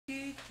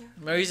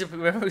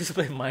Remember we used to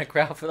play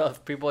Minecraft with other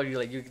people? You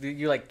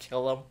like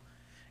kill them,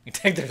 you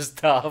take their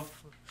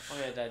stuff. Oh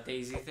yeah, that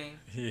Daisy thing.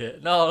 Yeah.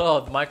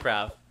 No,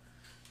 Minecraft.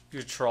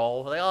 You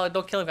troll. Like, oh,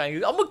 don't kill him, guy.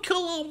 I'm gonna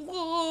kill him.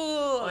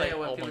 Oh Like, yeah,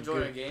 when oh people my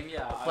join a God. game,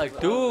 yeah. Like,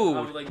 I dude.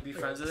 would like be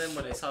friends with them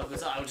when they saw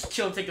this. I would just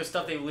kill them, take their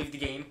stuff, they would leave the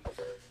game.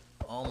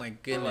 Oh my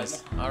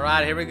goodness. All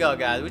right, here we go,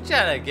 guys. We're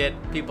trying to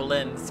get people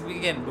in. We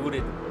getting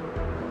booted.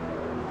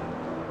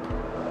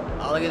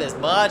 Oh, look at this.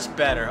 Much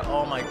better.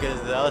 Oh my goodness.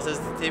 The other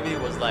sensitivity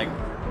was like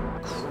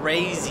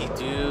crazy,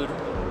 dude.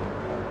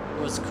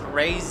 It was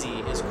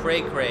crazy. It's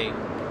cray-cray.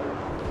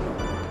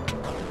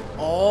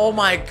 Oh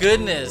my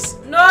goodness.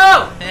 No!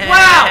 Wow!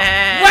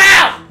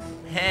 Wow!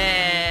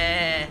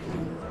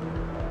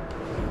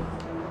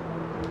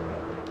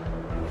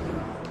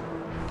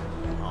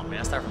 Oh man,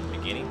 I start from the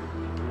beginning.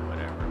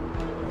 Whatever.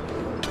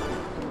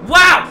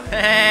 Wow!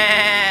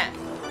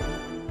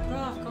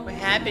 What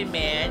happened,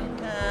 man?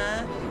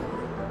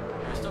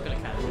 You're still gonna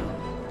catch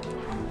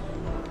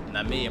it.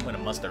 Not me. I'm gonna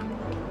mustard.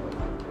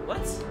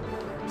 What?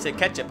 You said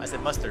ketchup. I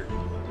said mustard.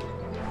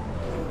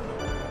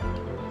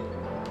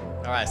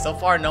 All right. So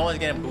far, no one's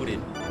getting booted.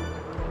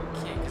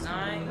 Okay, because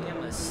I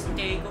am a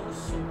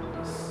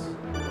Stegosaurus.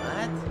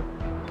 What?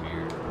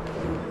 Weird.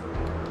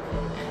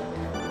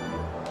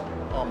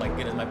 Oh my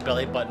goodness, my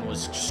belly button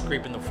was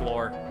scraping the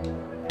floor.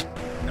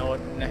 No.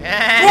 Bro,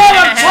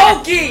 I'm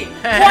choking!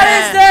 What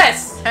is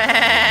this?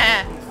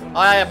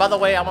 Oh yeah, by the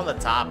way, I'm on the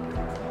top.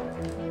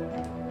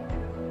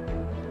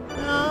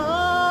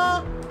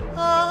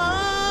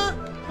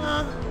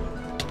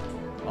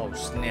 Oh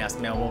snaps,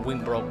 man, my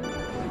wing broke.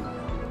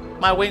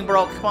 My wing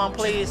broke, come on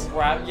please.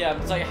 Yeah,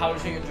 it's like How to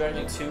Train Your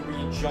Dragon 2 where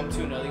you jump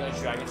to another guy's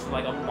dragon from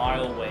like a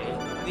mile away.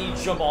 Then you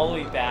jump all the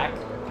way back.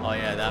 Oh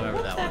yeah, I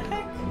remember that one.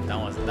 Heck?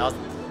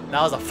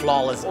 That was a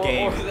flawless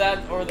game.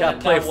 Or Gotta that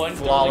play one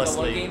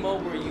flawlessly. like game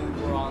mode where you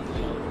were on the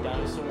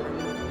dinosaur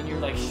and you're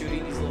like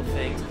shooting these little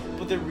things,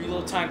 but the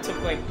reload time took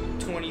like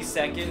 20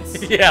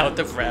 seconds. Yeah, it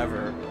took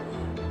forever.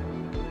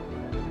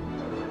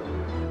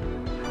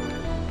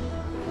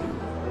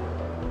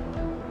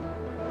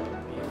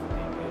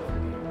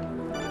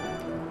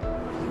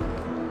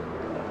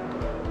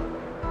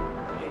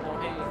 Hey,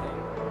 don't hit anything.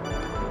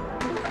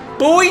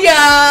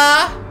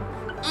 Booyah!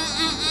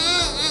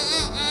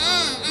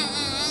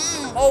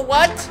 Oh,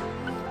 what?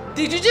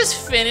 Did you just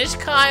finish,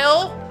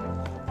 Kyle?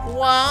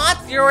 What?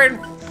 You're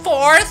in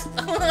fourth?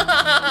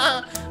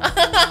 Alright.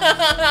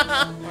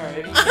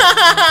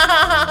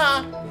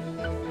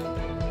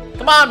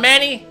 Come on,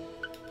 Manny.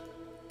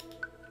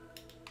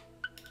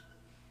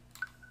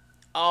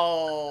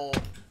 Oh.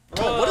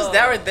 Bro, what is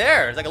that right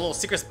there? It's like a little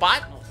secret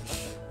spot?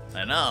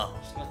 I know.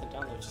 There's nothing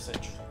down there, it's just a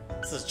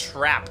This is a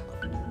trap.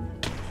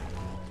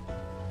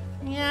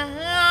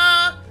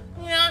 Yeah.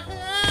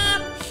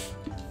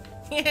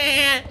 Look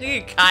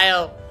at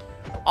Kyle.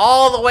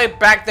 All the way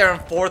back there in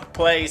fourth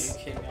place.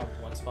 You came out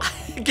one spot.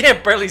 I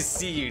can't barely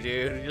see you,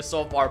 dude. You're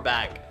so far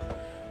back.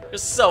 You're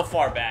so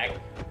far back.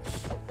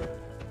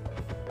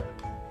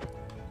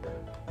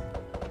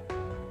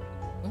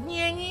 I'm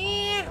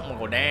gonna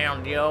go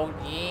down, yo.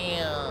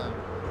 Yeah.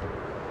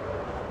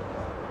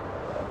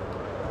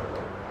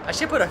 I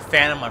should put a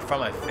fan on my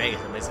front of my face.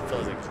 It makes it feel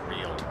like it's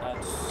real.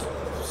 That's...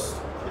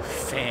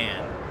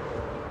 Fan.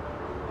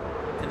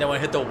 And then when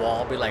I hit the wall,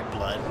 it'll be like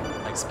blood,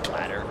 like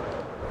splatter.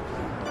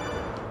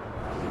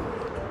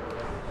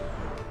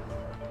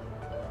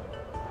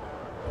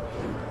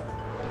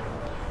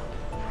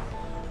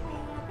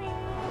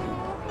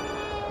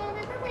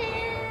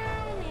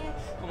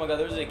 Oh my god,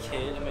 there was a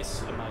kid in my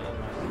class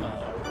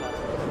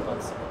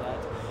about some of that.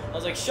 I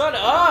was like, shut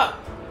up!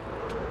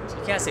 You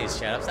can't say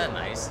shut up. It's not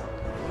nice.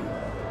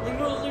 Like,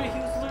 no, literally, he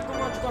was literally going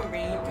around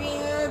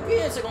going,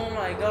 it's like, oh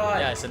my god.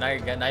 Yeah. So now you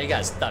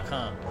got stuck,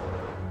 huh?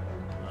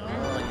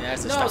 Oh, yeah.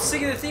 That's No,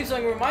 singing the theme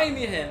song reminded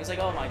me of him. It's like,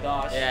 oh my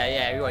gosh. Yeah,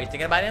 yeah. You are you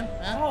thinking about him?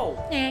 Huh?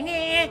 No. Taking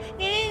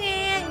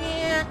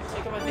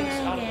my things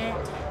out of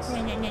context.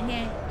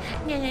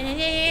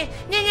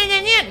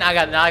 Now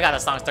I got a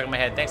song stuck in my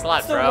head. Thanks a lot,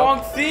 It's the bro.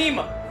 wrong theme.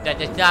 There's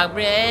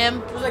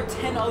like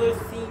 10 other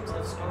themes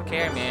of Star Wars.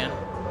 care, man.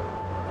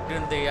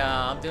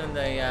 I'm doing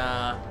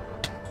the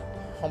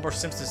Homer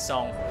Simpson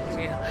song.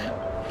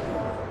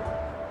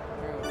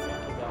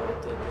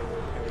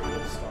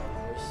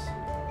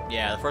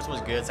 Yeah, the first one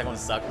was good. Second one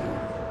sucked.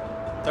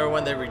 Third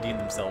one they redeemed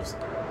themselves.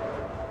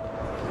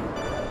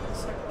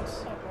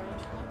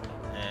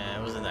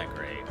 It wasn't that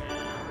great,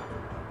 man.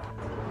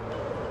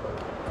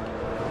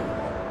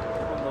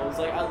 Everyone knows,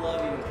 like, I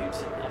love you and people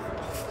say F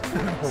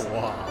off.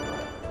 Wow.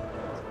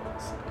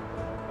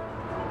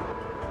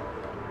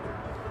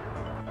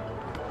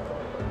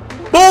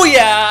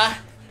 Booyah!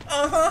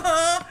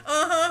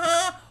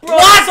 Bro,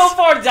 what? So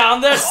far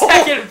down there,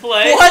 second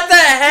place. What the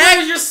heck?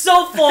 Dude, you're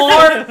so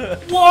far.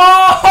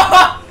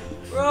 Whoa!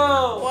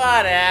 Bro.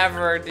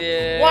 Whatever,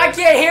 dude. Well, I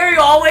can't hear you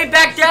all the way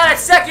back down at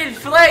second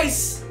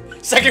place.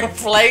 Second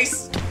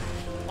place?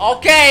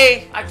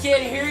 Okay. I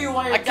can't hear you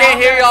while you're I down can't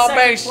hear there y'all at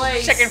back second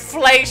place. second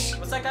place.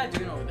 What's that guy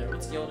doing over there?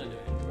 What's Yoda doing?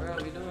 What are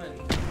we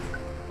doing?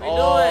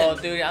 Oh,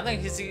 dude, I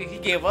think he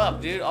gave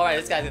up, dude. All right,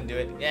 this guy's gonna do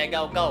it. Yeah,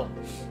 go.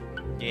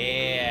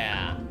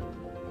 Yeah.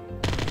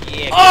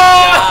 Yeah.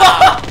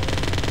 Oh!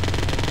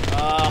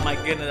 Oh my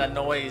goodness, that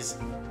noise.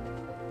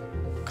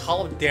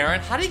 Call him Darren.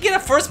 How did he get in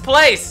first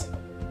place?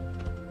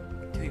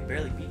 Dude, he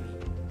barely beat me.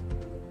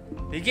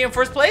 Did he get in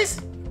first place?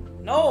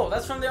 No,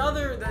 that's from the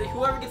other.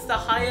 Whoever gets the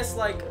highest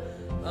like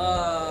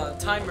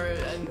timer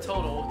in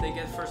total, they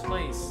get first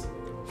place.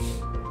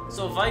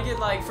 So if I get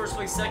like first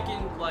place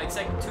second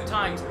 2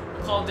 times,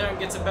 Call Darren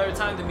gets a better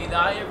time than me that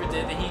I ever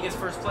did, then he gets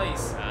first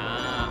place.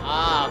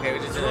 Okay,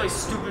 It's a really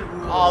stupid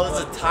rule. Oh, this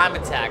is a time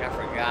attack. I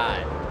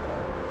forgot.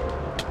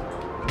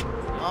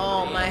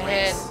 Oh, my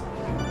head.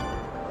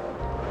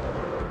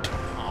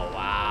 Oh,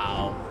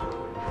 wow.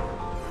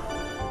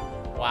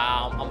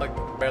 Wow, I'm like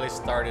barely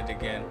started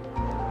again.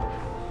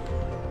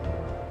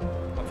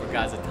 I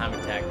forgot it's a time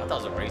attack. I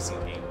thought it was a racing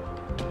game.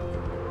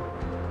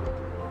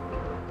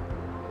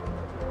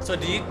 So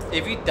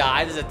if you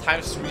die, does the time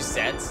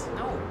resets?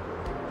 No.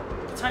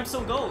 The time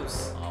still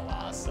goes. Oh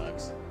wow, that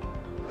sucks.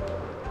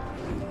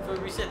 For a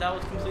reset, that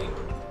would complete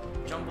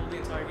jumble the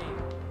entire game.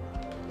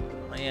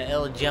 Oh yeah,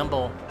 El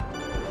Jumbo.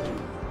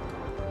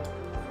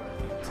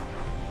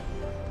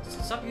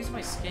 Stop using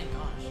my skin,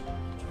 gosh.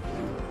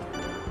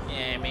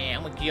 Yeah, man,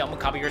 I'm gonna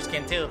copy your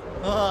skin too.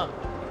 I'm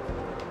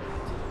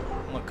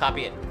gonna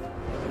copy it.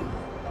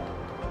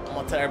 I'm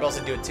gonna tell everybody else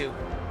to do it too.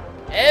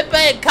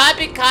 Everybody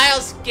copy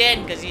Kyle's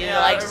skin because he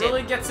likes it. It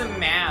really gets him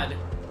mad.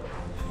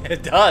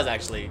 It does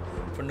actually,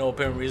 for no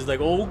apparent reason. Like,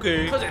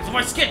 okay. Because it's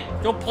my skin.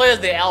 Don't play as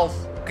the elf.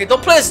 Okay,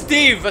 don't play as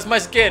Steve. That's my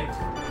skin.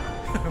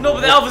 No,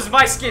 but the elf is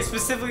my skin,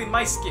 specifically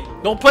my skin.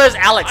 Don't play as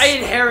Alex. I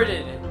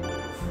inherited it.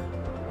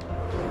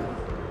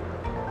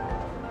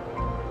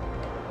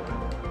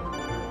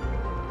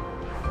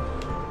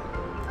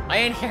 I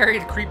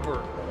inherited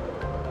Creeper.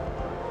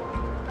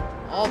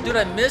 Oh, dude,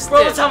 I missed Bro,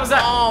 it. what time was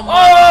that? Oh,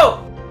 Oh!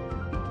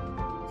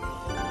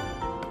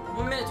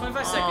 1 minute,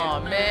 25 seconds.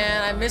 Oh,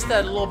 man, I missed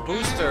that little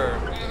booster.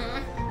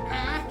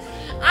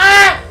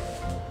 Ah!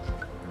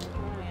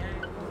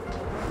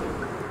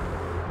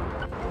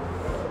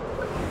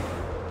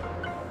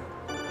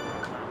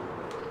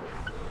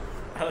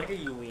 I like how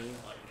you lean.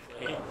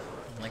 I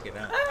like it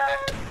now.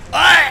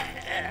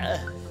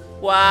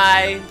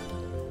 Why?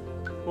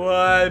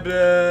 Why,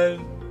 Ben?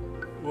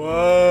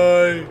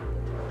 Why?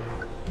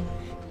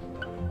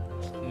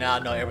 No,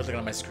 everyone's looking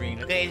at my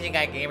screen. Okay, you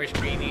got gamer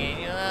screen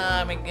in.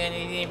 Oh my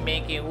goodness, you didn't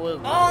make it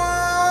work.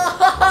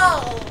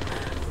 Oh!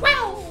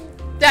 Wow!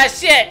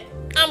 That's it!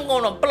 I'm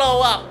gonna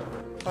blow up!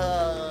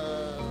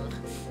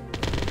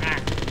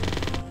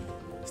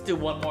 Let's do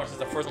one more since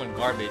the first one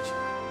garbage.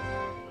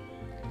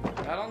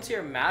 Got onto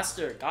your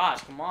master.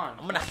 Gosh, come on.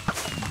 I'm gonna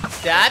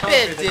stop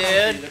it, dude.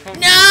 They're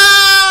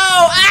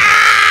No!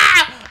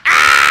 Ah!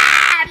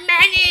 Ah!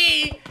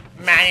 Many,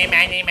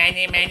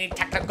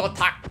 taco,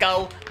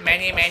 taco.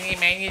 Many,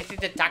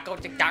 the taco,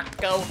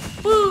 taco.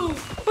 Boo,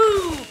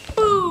 boo,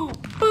 boo,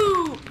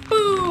 boo,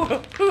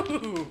 boo,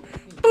 boo,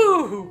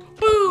 boo,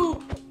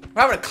 boo.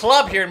 We're having a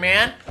club here,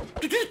 man.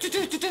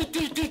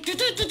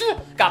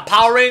 Got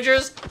Power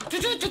Rangers.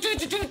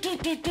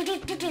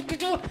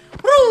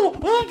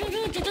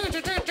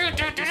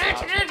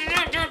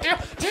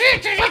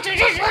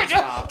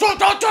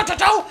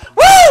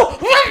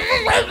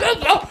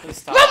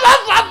 Stop.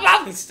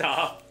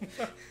 Stop.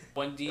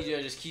 One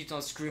DJ just keeps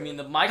on screaming in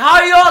the mic.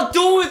 How y'all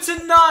doing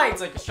tonight?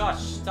 It's like, stop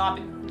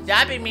it.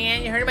 Stop it,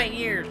 man. You hurt my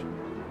ears.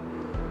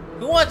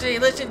 Who wants to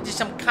listen to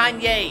some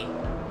Kanye?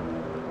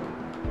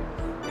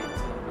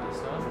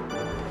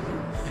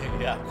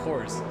 Yeah, of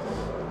course.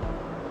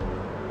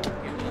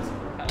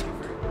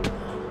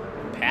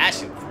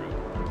 Passion fruit?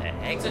 What the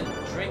heck? It's a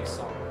Drake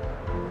song.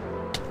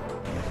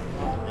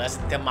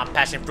 Listen to my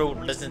passion fruit.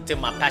 Listen to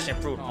my passion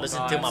fruit. Oh, listen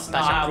God, to my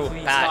stop, passion fruit.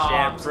 please,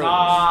 Passion fruit.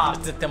 stop.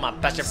 Listen to my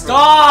passion fruit.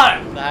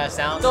 Stop! Is that how it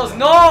sounds? Those,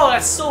 no,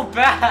 that's so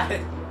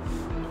bad.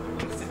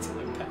 Listen to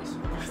my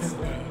passion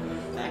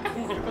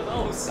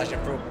fruit. Passion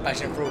fruit.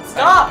 Passion fruit.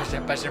 Stop!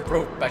 Passion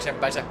fruit. Passion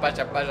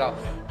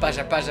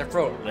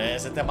fruit.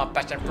 Listen to my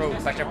passion fruit.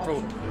 Passion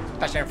fruit.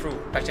 Passion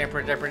fruit. Passion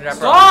fruit.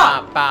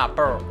 Stop!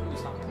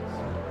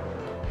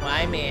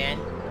 Why, man?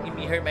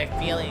 You hurt my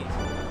feelings.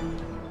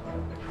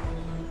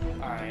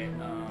 Alright,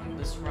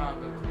 this round,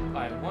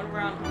 alright, one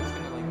round I'm just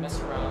gonna like mess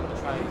around and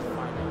try to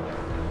find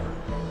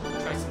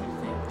out, try some new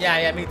things.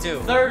 Yeah, me too.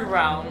 Third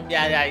round,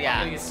 Yeah. I'm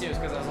gonna get serious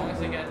because as long as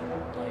I get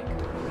like,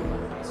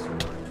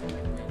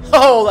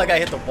 Oh, that guy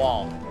hit the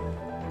wall.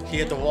 He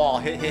hit the wall.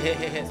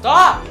 Hit.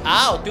 Stop!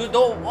 Ow, dude,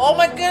 don't. Oh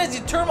my goodness,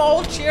 you turned my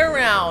whole chair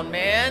around,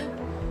 man.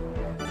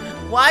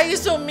 Why are you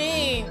so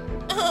mean?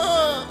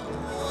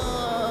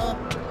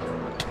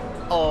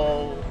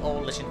 Oh,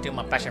 listen to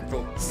my passion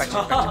fruit.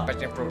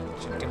 Passion fruit.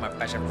 Listen to my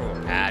passion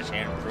fruit.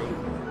 Passion fruit.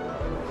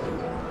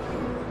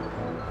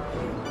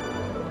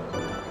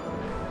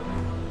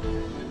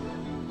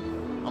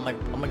 I'm like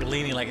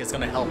leaning like it's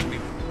gonna help me.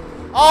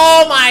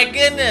 Oh my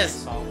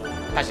goodness!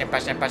 Passion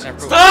fruit.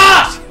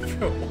 Stop!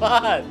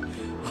 What?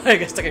 What, I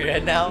got stuck in your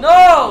head now?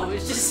 No,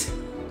 it's just.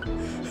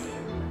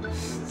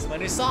 It's my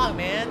new song,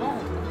 man. No.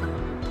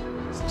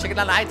 Check it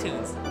out on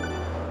iTunes.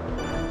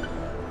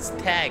 It's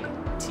tag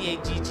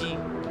TAGG.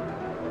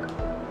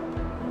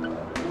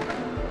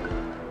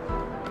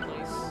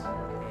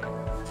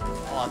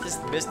 Oh, I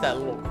just missed that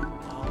little.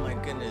 Oh my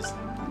goodness.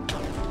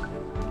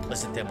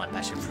 Listen to my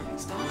passion fruit.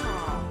 Stop.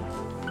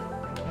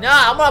 No,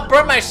 I'm gonna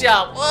burn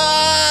myself.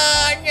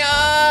 Oh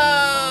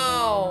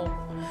no!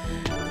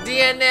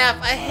 DNF.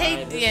 I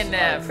hate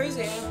DNF.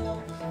 Crazy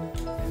animal.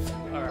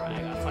 Alright,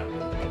 I gotta find a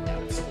way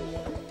down to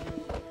school.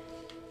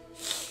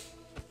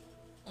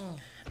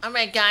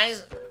 Alright,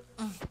 guys.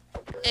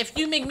 If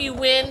you make me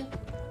win,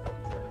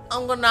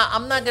 I'm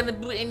not gonna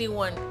boot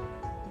anyone.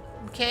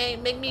 Okay,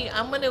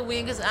 I'm gonna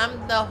win because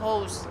I'm the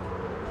host.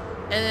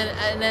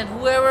 And then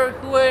whoever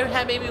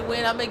had made me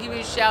win, I'm gonna give you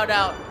a shout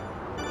out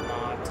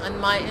on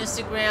my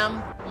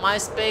Instagram,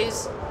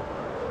 MySpace,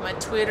 my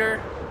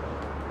Twitter,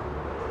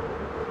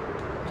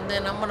 and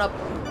then I'm gonna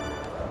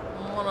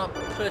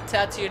put a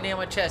tattoo of your name on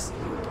my chest.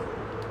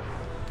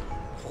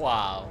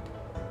 Wow.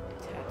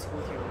 Tattoo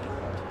with your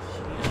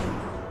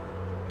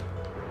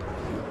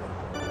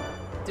name.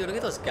 Dude, look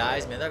at those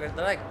guys, man. They're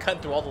like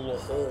cutting through all the little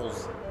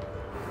holes.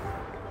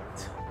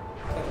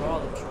 All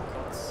the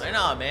shortcuts. I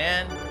know,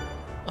 man.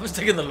 I'm just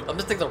taking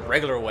the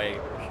regular way.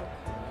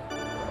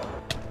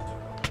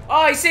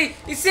 Oh, you see,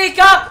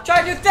 cop,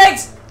 try to do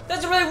things.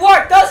 Doesn't really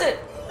work, does it?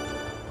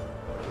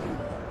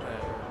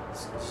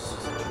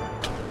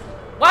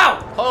 Wow.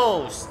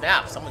 Oh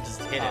snap! Someone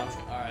just hit it. All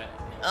right.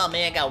 Oh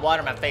man, I got water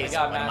in my face.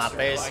 One in my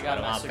face. God,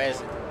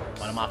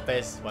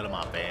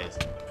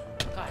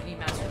 I need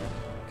master.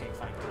 Okay,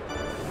 fine.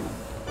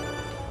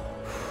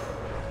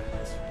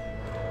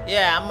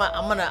 Yeah,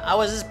 I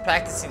was just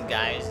practicing,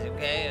 guys.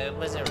 Okay, it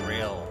wasn't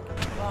real.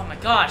 Oh my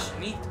gosh,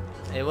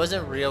 It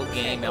wasn't real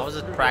game. I was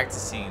just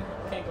practicing.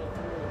 Can't go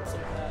through. It's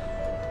like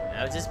that.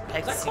 I was just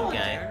practicing,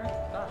 guy.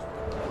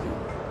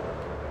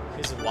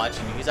 He's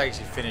watching me. He's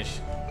actually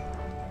finished.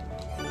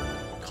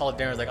 Call of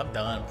Darren's like, I'm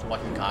done. I'm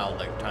watching Kyle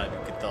like trying to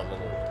get the little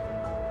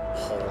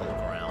hole in the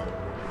ground.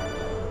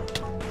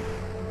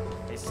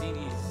 They see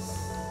these.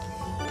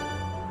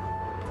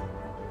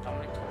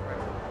 Dominic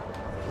Torres.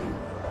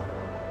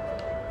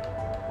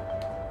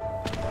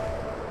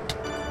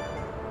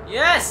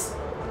 Yes!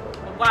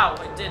 Oh, wow,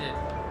 I did it.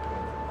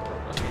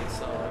 Okay,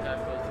 so I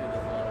gotta go through the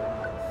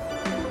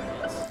one.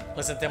 Yes.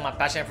 Listen to my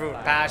passion fruit.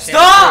 Passion.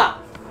 Stop!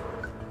 Fruit.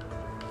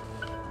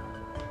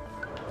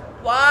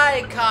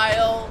 Why,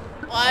 Kyle?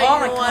 Why Oh you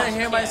my don't want to gosh,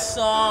 hear I my can't.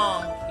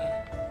 song?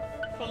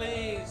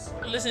 Please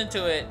listen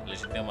to it.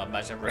 Listen to my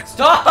passion fruit.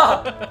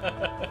 Stop!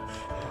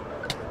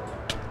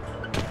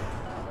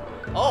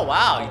 Oh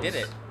wow, you did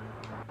it.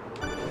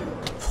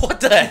 What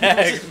the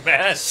heck,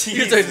 man?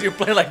 You're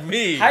playing like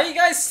me. How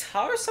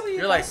are some of you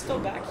You're guys like- still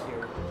back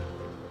here?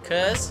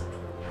 Cause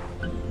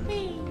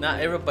not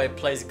everybody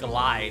plays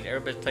Glide.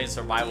 Everybody plays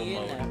survival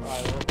mode. Are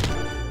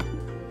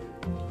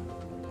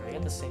we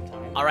at the same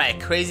time? All right,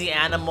 Crazy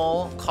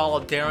Animal, Call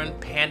of Darren,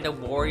 Panda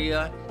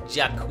Warrior,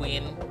 Jack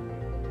Queen,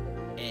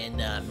 and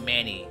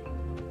Manny.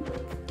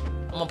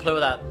 I'm gonna play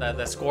with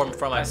that score in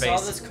front of my I face.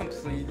 saw this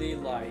completely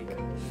like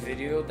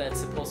video that's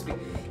supposed to be.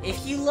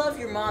 If you love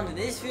your mom, then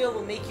this video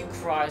will make you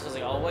cry. So I was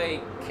like, oh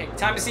wait, okay,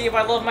 time to see if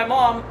I love my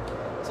mom.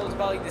 So it's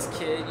about like this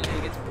kid, you know,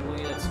 he gets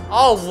bullied at school.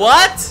 Oh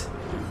what?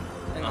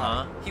 And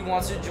he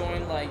wants to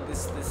join like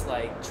this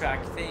like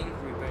track thing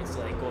where he brings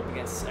to like go up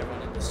against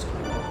everyone in the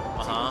school.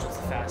 So which is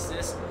the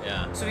fastest.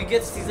 Yeah. So he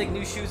gets these like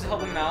new shoes to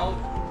help him out,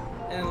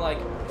 and like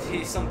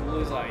some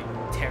bullies like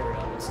tear it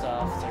up and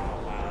stuff. It's like,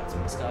 oh wow, that's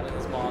messed up. And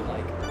his mom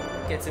like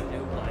gets him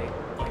new like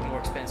more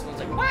expensive ones.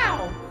 Like,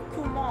 wow,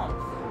 cool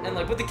mom. And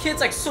like, but the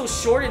kid's like so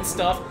short and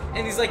stuff,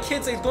 and these like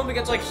kids like going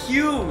against like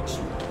huge.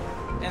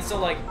 And so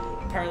like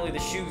apparently the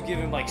shoes give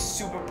him like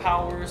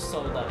superpowers.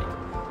 So like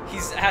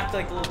he's at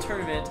like the little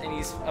tournament and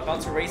he's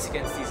about to race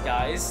against these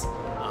guys.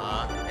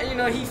 And you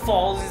know he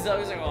falls. He's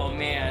like, oh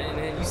man. And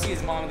then you see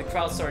his mom and the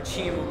crowd start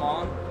cheering him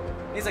on.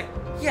 And he's like,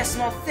 yes,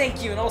 mom,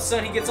 thank you. And all of a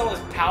sudden he gets all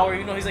this power.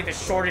 You know he's like the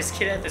shortest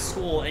kid at the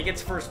school, and he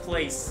gets first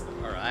place.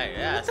 All right,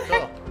 yeah, that's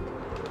cool.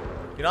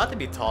 You don't have to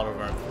be tall to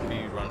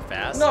run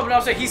fast. No, but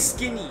I'm saying he's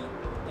skinny.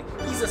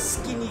 Like, he's a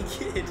skinny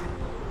kid.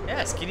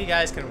 Yeah, skinny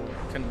guys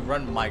can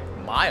run like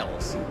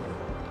miles.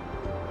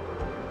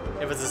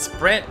 If it's a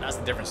sprint, that's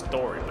a different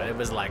story. But if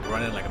it's like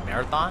running like a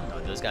marathon,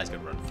 no, those guys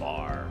can run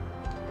far.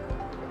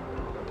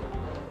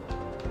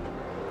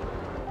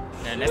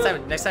 And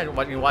next time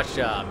when you watch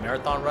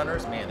marathon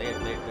runners, man,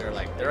 they're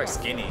like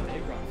skinny.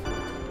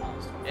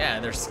 Yeah,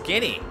 they're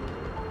skinny.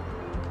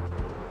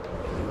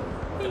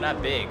 They're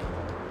not big.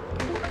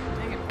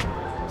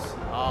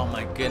 Oh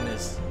my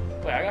goodness.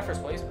 Wait, I got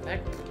first place? What the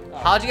heck? Oh.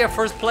 How'd you get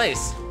first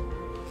place?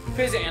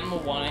 Crazy Animal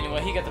won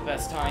anyway. He got the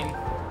best time.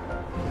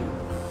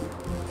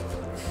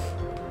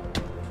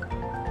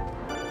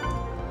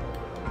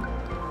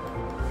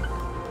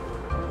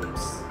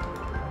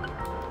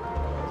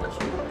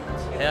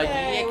 Hell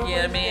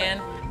yeah,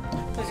 man.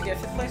 Did you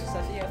get fifth place?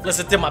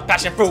 Listen to my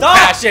passion fruit, Stop!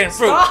 passion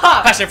fruit,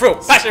 Stop! passion fruit,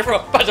 passion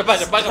fruit, passion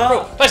fruit, passion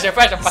fruit, passion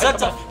fruit,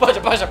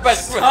 passion fruit, passion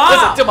fruit.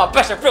 Listen to my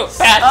passion fruit,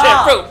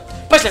 passion fruit,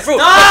 Push it, fruit.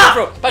 Stop!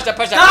 Push it, fruit. Push it,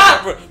 push it,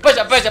 Stop! push it, push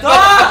it, push it,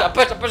 Stop!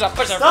 push it, push it, push it,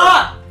 push it.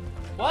 Stop!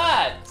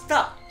 What?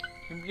 Stop.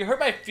 You hurt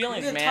my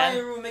feelings, I'm gonna man. tie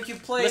your room and make you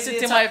play. Listen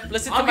to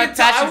I my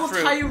passion will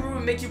fruit. tie your room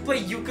and make you play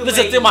ukulele.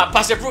 Listen to my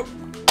passion fruit.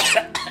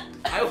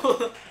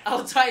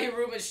 I'll tie your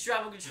room and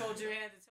strap and control your hands.